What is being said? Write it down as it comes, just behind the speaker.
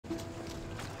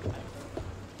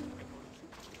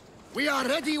We are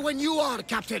ready when you are,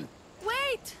 Captain.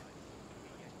 Wait!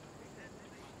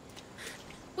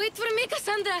 Wait for me,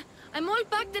 Cassandra. I'm all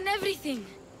packed and everything.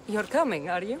 You're coming,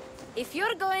 are you? If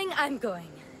you're going, I'm going.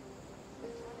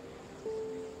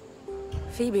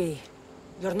 Phoebe,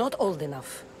 you're not old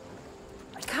enough.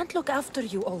 I can't look after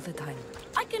you all the time.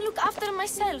 I can look after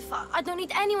myself. I don't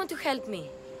need anyone to help me.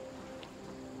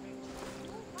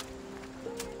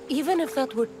 Even if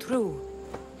that were true,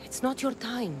 it's not your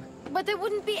time. But there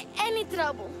wouldn't be any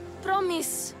trouble.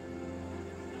 Promise.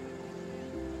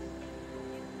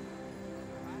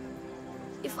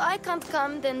 If I can't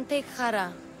come, then take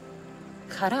Hara.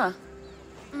 Hara?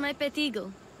 My pet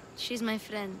eagle. She's my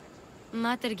friend.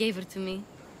 Mater gave her to me.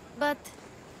 But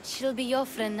she'll be your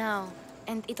friend now.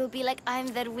 And it'll be like I'm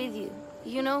there with you.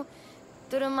 You know,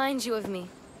 to remind you of me.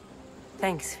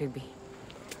 Thanks, Phoebe.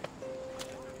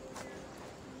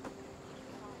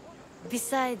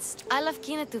 Besides, I love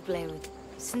Kina to play with,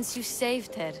 since you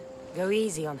saved her. Go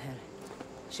easy on her.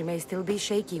 She may still be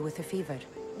shaky with the fever.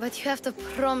 But you have to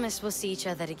promise we'll see each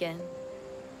other again.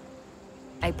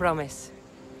 I promise.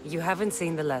 You haven't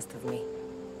seen the last of me.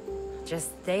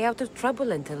 Just stay out of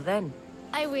trouble until then.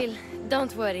 I will,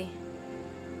 don't worry.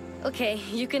 Okay,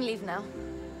 you can leave now.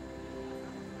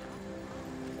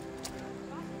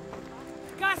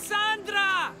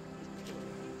 Cassandra!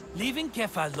 Leaving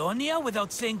Kefalonia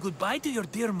without saying goodbye to your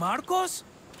dear Marcos?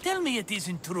 Tell me it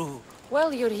isn't true.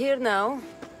 Well, you're here now,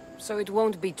 so it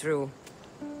won't be true.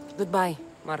 Goodbye,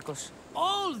 Marcos.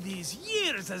 All these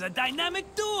years as a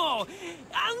dynamic duo!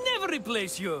 I'll never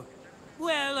replace you!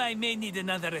 Well, I may need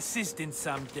another assistant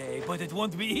someday, but it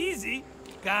won't be easy.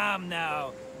 Come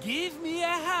now, give me a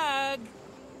hug!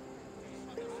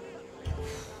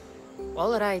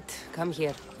 All right, come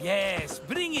here. Yes,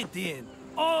 bring it in.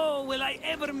 Oh, will I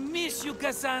ever miss you,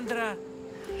 Cassandra?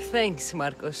 Thanks,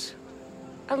 Marcos.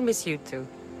 I'll miss you too.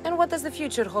 And what does the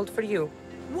future hold for you?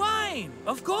 Wine,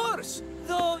 of course!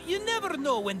 Though you never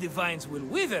know when the vines will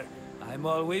wither. I'm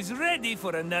always ready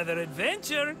for another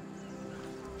adventure.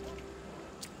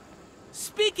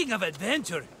 Speaking of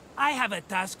adventure, I have a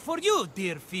task for you,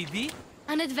 dear Phoebe.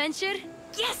 An adventure?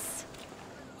 Yes!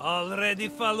 Already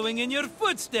following in your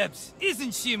footsteps,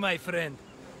 isn't she, my friend?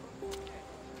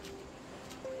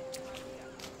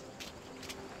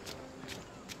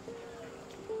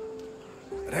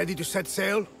 Ready to set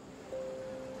sail?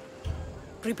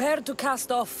 Prepare to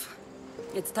cast off.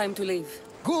 It's time to leave.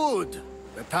 Good!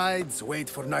 The tides wait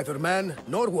for neither man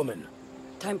nor woman.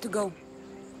 Time to go.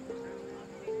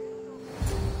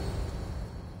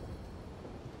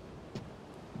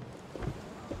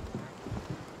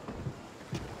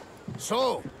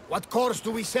 So, what course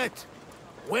do we set?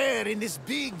 Where in this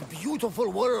big, beautiful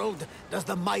world does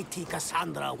the mighty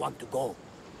Cassandra want to go?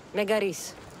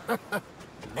 Megaris.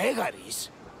 Megaris?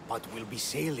 But we'll be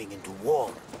sailing into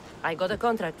war. I got a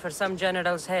contract for some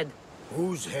general's head.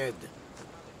 Whose head?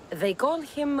 They call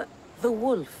him the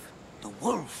Wolf. The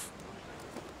wolf?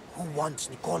 Who wants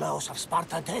Nikolaos of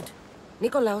Sparta dead?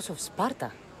 Nikolaos of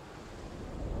Sparta.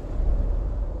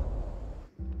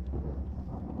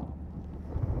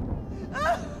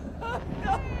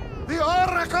 The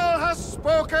Oracle has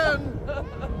spoken!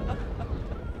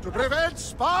 To prevent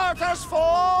Sparta's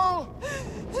fall,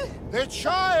 the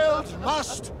child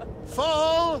must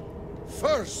fall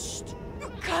first. You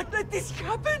can't let this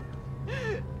happen!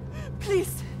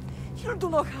 Please, he'll do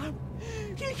no harm.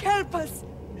 He'll help us.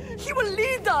 He will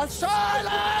lead us.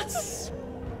 Silence!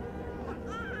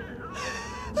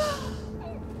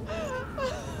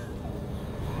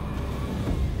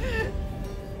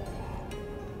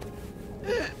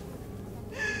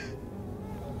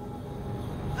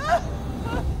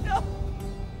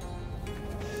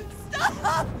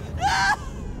 Stop! No!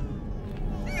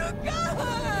 You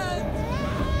can't!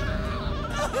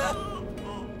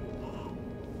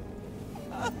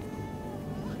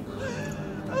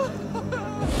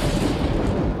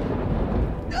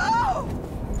 No! No!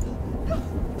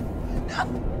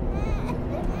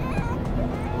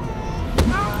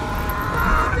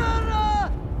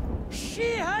 Murderer!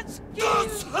 She has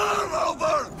Dance her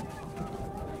over!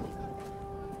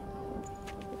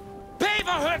 Pay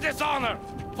for her dishonor!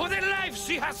 For the life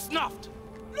she has snuffed!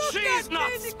 Look She's at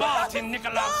not me, Spartan,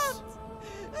 Nikolaos!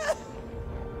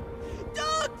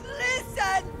 Don't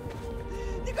listen!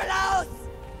 Nikolaos!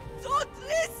 Don't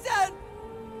listen!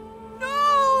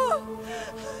 No!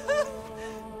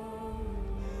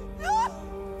 No!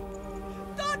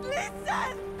 Don't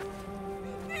listen!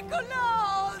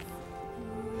 Nikolaos!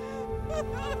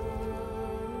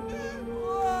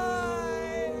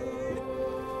 Why?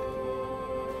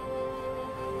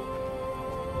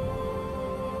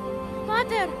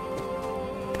 Mater!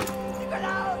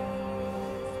 Nikolaos!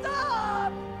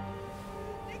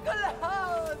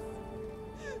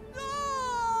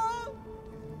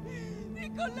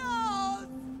 Nicholas!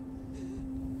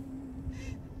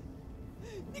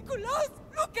 Nicholas,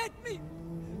 look at me!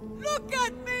 Look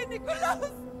at me,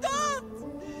 Nicholas!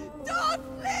 Don't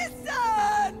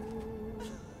listen!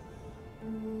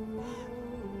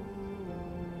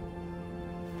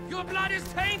 Your blood is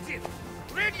tainted!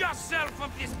 Rid yourself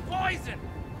of this poison!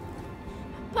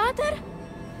 Pater?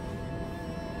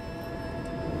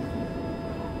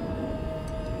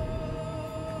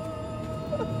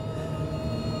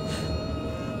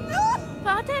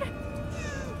 Pater?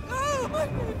 Oh, my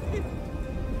baby!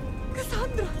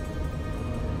 Cassandra!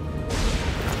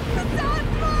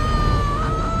 Cassandra!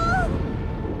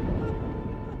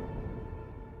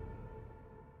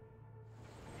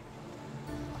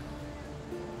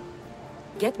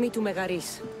 Get me to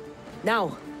Megaris.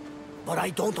 Now. But I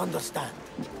don't understand.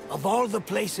 Of all the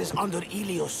places under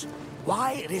Ilios,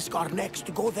 why risk our necks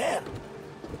to go there?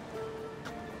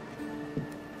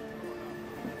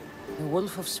 The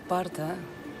Wolf of Sparta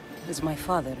is my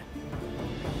father.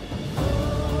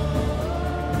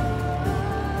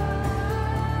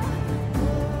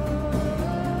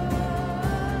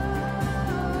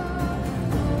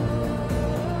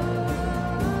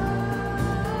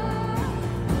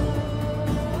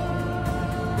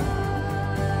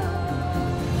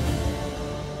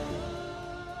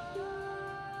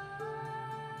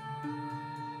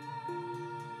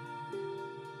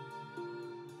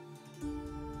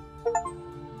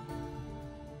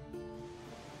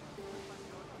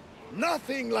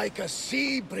 Nothing like a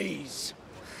sea breeze.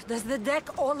 Does the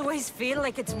deck always feel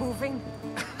like it's moving?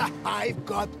 I've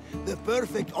got the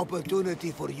perfect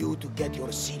opportunity for you to get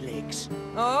your sea legs.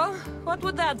 Oh? What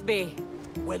would that be?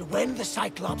 Well, when the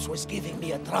Cyclops was giving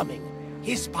me a drumming,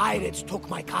 his pirates took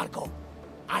my cargo.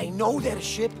 I know their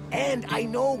ship, and I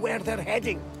know where they're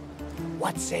heading.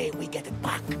 What say we get it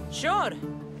back? Sure.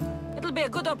 It'll be a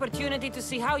good opportunity to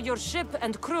see how your ship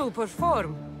and crew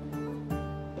perform.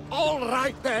 All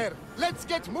right there, let's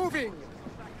get moving.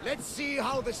 Let's see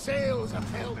how the sails have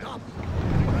held up.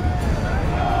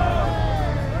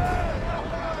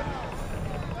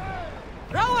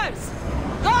 Rowers!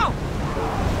 Go!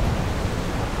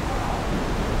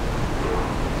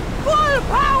 Full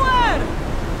power!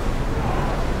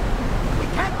 We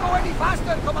can't go any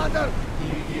faster, Commander!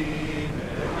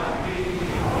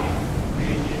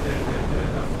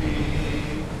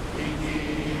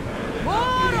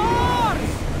 More oars!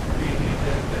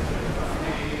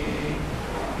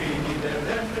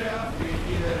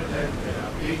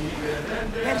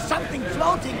 There's something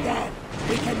floating there.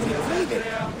 We can retrieve it.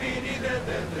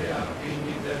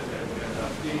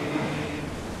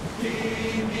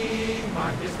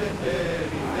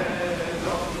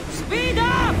 Speed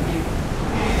up!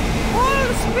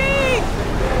 Full speed!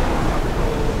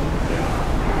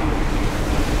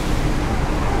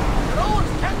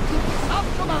 Roads can't keep us up,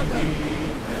 Commander.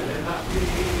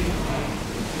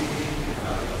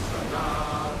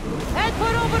 Head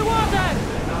for over water!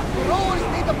 Rowers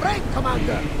need a break,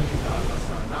 Commander.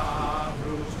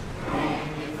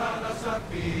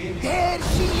 There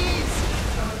she is!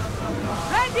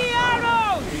 Ready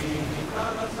arrows!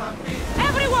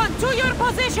 Everyone to your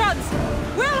positions!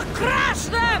 We'll crash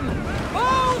them!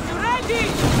 Bows ready!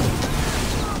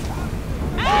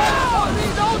 Arrows!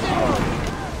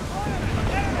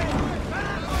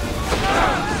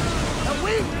 The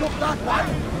wind took that one!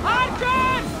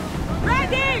 Archers!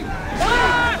 Ready!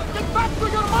 Get back to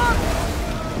your mark!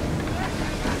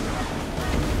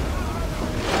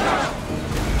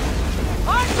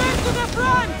 Archers to the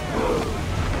front!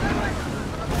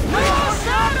 Cross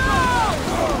arrows!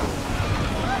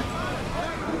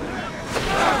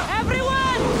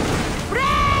 Everyone!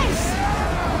 Brace!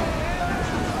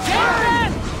 Get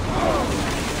them!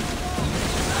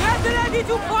 Get ready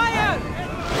to fire!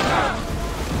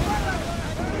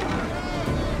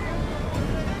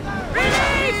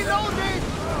 Release! Reloading!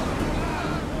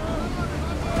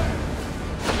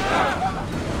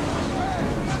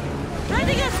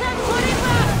 Ready yourself for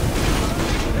impact!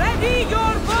 Ready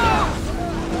your bows!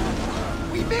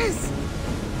 We miss!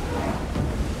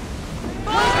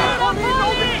 Fire the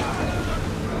volley!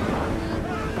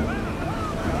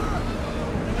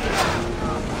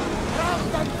 Round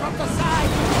them from the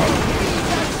side! Lead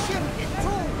that ship in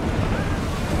two!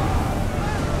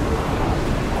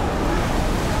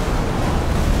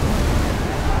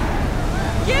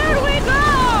 Here we go!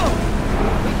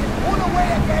 Pull away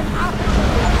again after the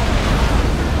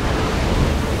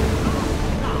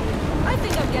I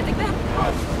think I'm getting them.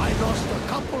 I lost a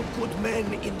couple good men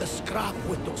in the scrap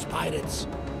with those pirates.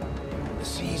 The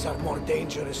seas are more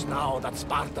dangerous now that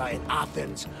Sparta and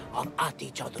Athens are at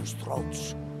each other's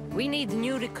throats. We need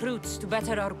new recruits to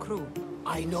better our crew.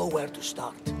 I know where to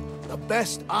start. The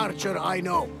best archer I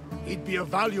know. He'd be a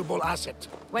valuable asset.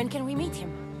 When can we meet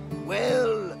him?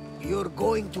 Well, you're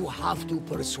going to have to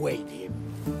persuade him.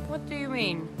 What do you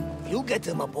mean? You get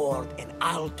him aboard, and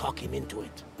I'll talk him into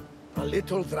it. A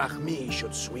little drachmi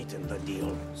should sweeten the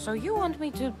deal. So you want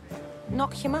me to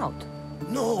knock him out?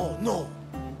 No, no.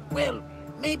 Well,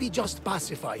 maybe just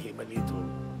pacify him a little.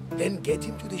 Then get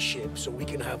him to the ship so we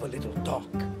can have a little talk.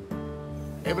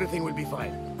 Everything will be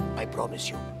fine. I promise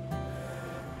you.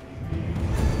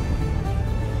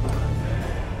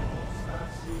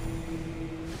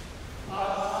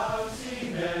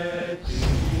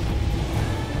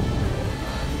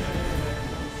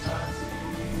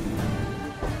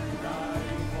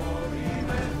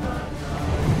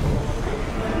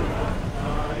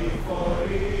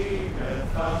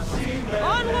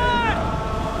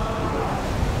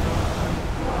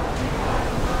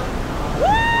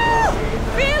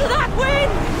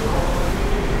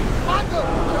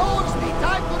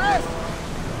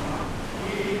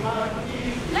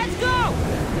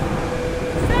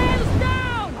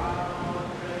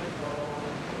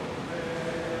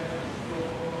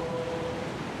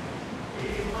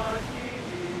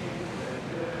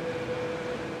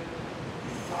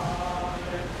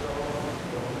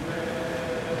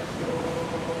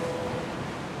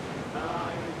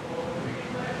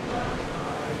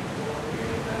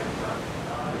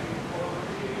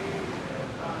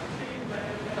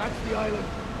 That's the island.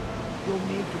 You'll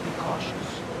need to be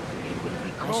cautious. It will be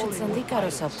I crawling should send with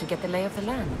Icarus up pirates. to get the lay of the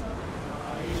land.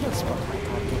 He'll spot my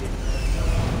target.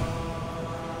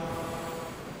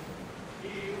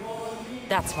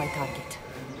 That's my target.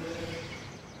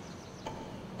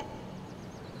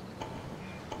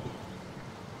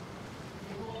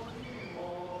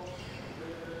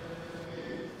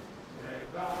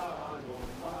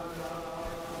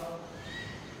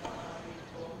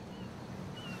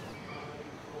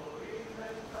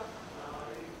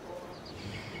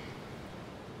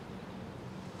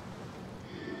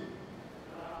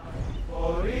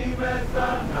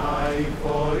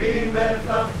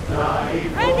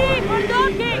 Ready for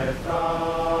docking!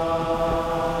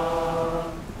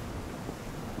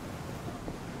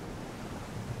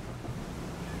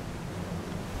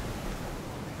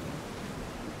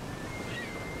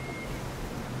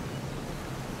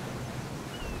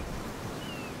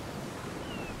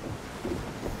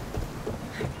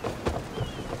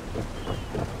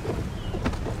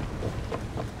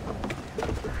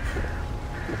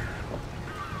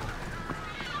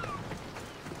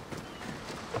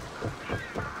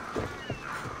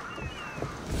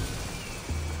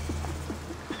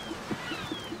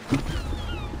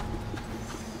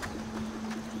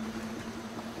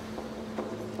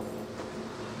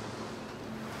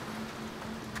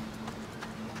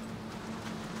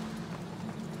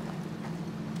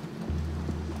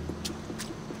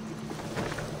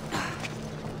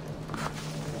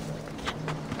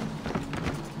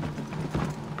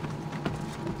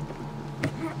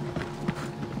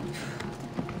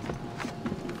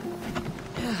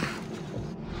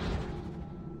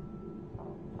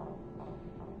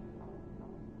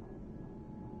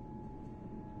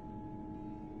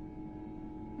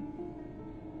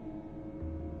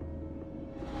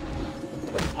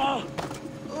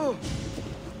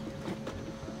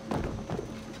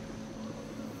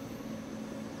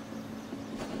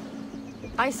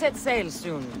 I set sail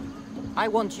soon. I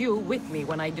want you with me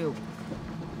when I do.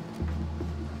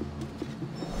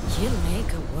 You'll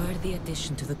make a worthy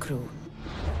addition to the crew.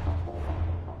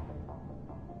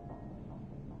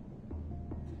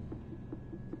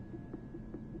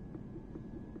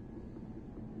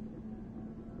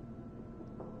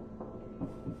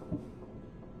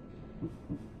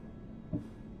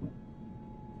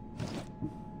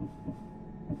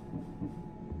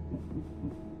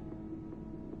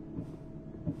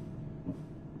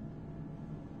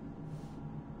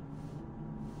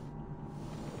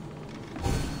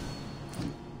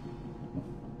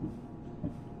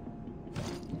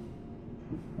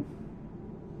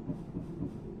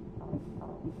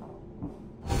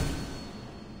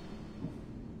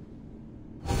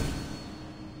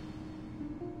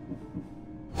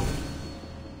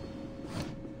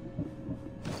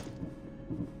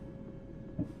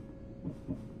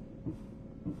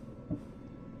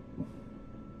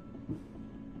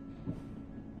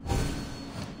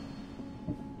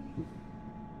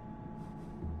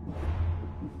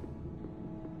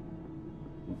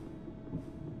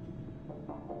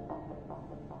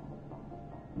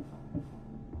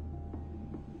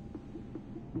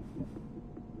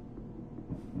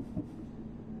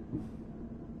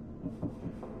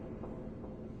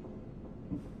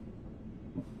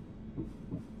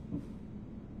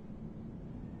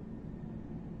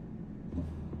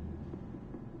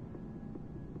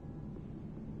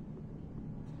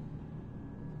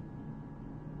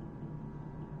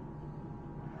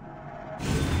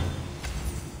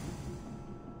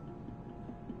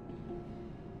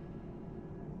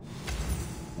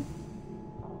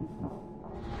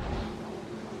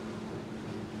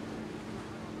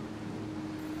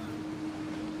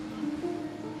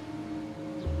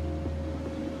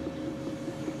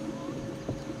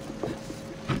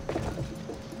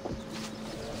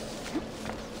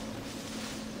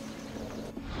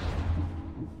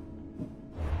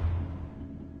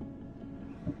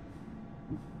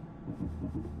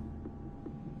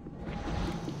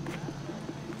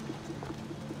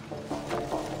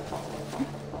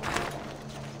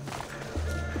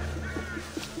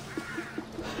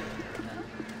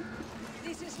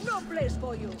 place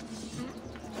for you.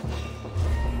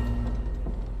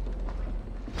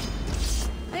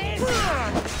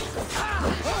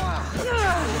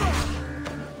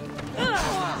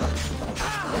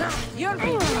 You're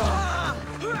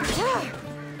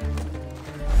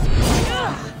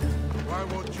Why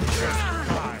won't you just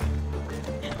die?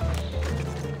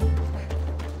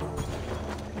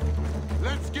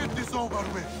 Let's get this over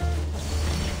with.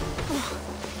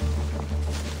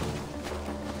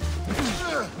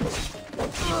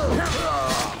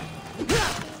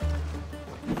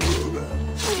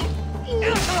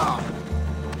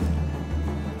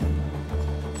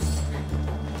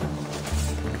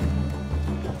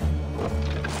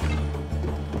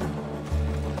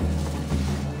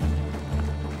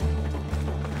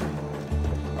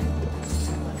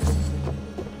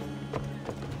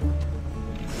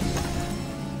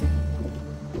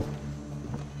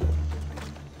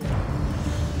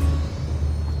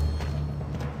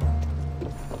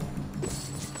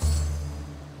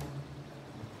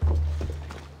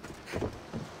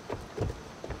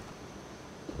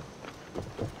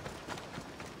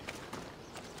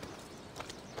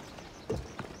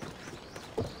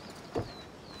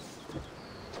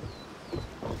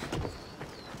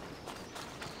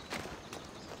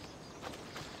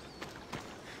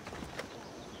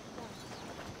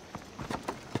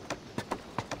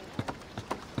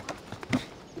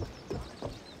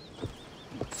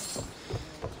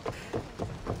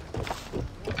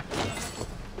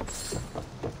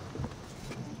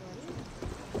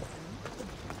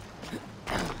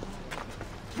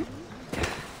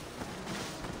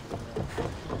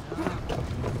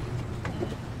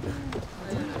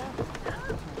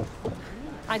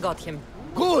 I got him.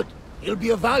 Good! He'll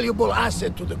be a valuable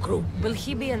asset to the crew. Will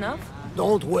he be enough?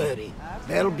 Don't worry.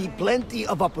 There'll be plenty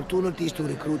of opportunities to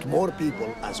recruit more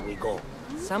people as we go.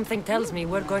 Something tells me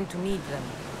we're going to need them.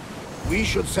 We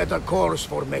should set a course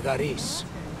for Megaris.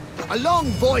 A long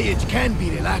voyage can be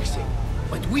relaxing,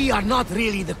 but we are not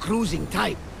really the cruising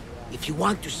type. If you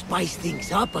want to spice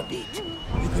things up a bit,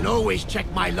 you can always check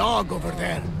my log over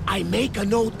there. I make a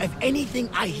note of anything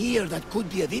I hear that could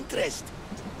be of interest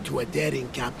to a daring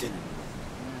captain.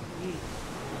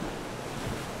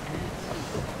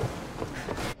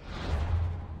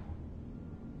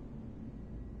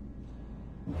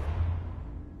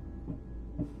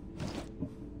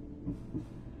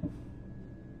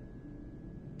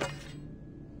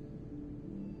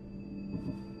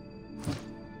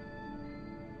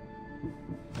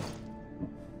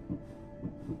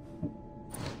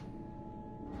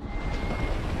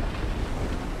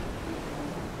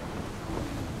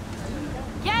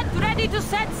 Ready to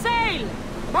set sail!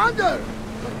 Commander!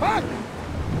 Back!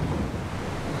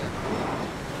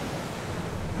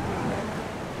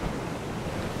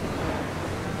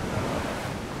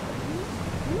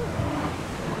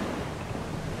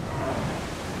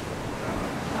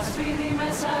 Ασπίδι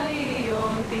μέσα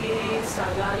ιόντι,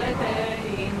 σαγάλετε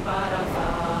την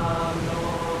παραθάμνο.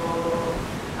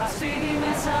 Ασπίδι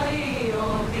μέσα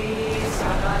ιόντι,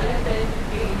 σαγάλετε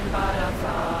την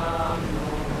παραθάμνο.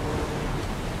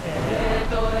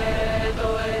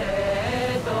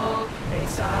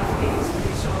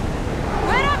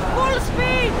 We're at full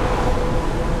speed!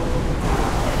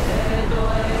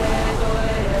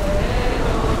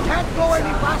 Can't go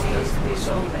any faster!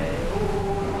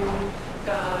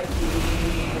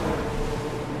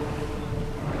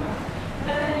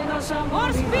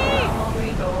 More speed!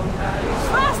 As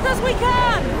fast as we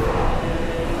can!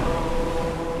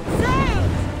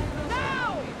 Sails! Now!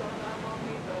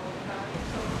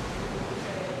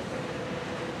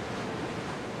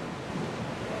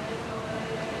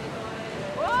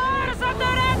 Oars at the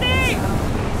ready!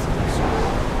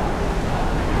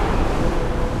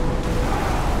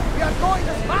 We are going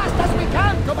as fast as we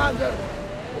can, Commander!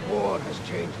 The war has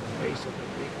changed the face of the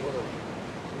Greek world.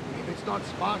 If it's not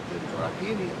Spartans or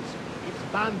Athenians, it's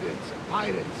bandits and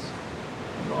pirates.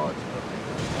 Gods protect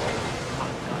us all.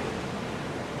 Hard time.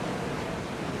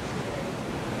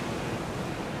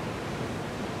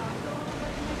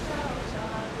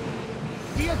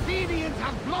 The Athenians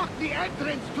have blocked the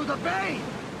entrance to the bay!